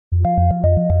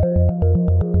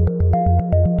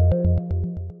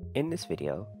this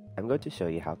video, I'm going to show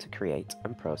you how to create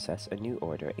and process a new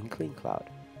order in CleanCloud.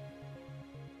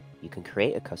 You can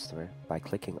create a customer by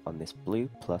clicking on this blue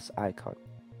plus icon.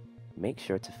 Make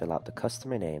sure to fill out the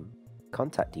customer name,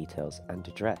 contact details and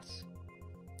address.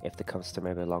 If the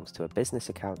customer belongs to a business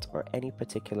account or any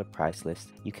particular price list,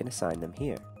 you can assign them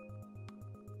here.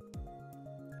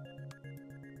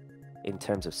 In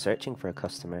terms of searching for a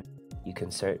customer, you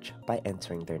can search by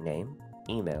entering their name,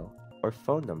 email, or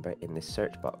phone number in this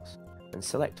search box and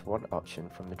select one option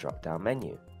from the drop-down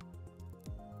menu.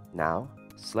 Now,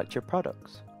 select your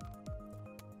products.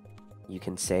 You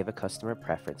can save a customer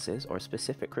preferences or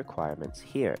specific requirements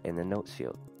here in the notes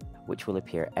field, which will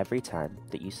appear every time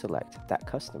that you select that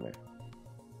customer.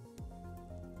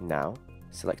 Now,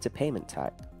 select a payment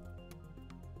type.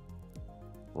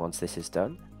 Once this is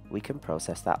done, we can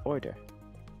process that order.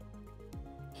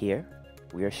 Here,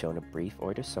 we are shown a brief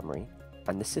order summary,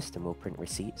 and the system will print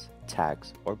receipts,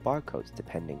 tags, or barcodes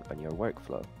depending on your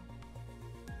workflow.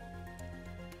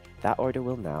 That order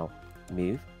will now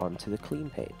move onto the Clean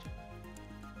page.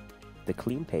 The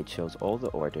Clean page shows all the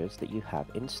orders that you have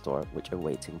in store which are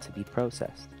waiting to be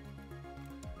processed.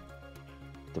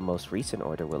 The most recent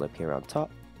order will appear on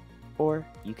top, or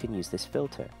you can use this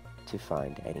filter to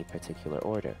find any particular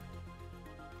order.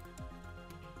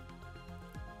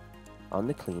 On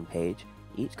the Clean page,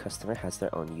 each customer has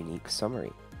their own unique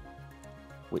summary,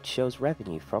 which shows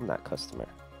revenue from that customer,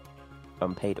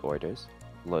 unpaid orders,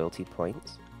 loyalty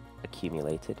points,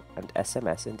 accumulated, and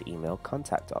SMS and email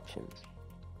contact options.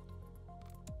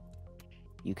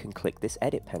 You can click this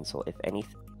edit pencil if any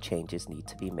changes need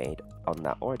to be made on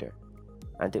that order,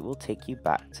 and it will take you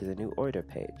back to the new order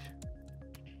page.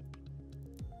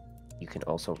 You can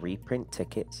also reprint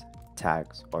tickets,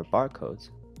 tags, or barcodes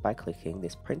by clicking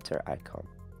this printer icon.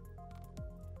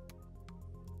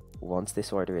 Once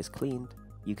this order is cleaned,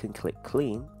 you can click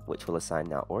Clean, which will assign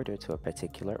that order to a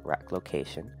particular rack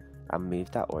location and move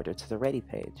that order to the Ready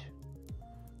page.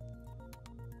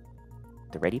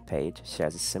 The Ready page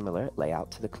shares a similar layout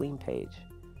to the Clean page.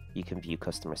 You can view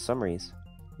customer summaries,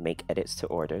 make edits to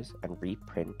orders, and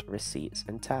reprint receipts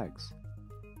and tags.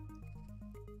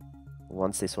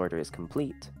 Once this order is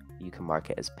complete, you can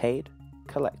mark it as paid,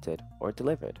 collected, or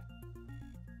delivered.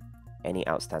 Any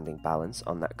outstanding balance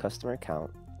on that customer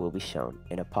account will be shown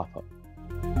in a pop-up.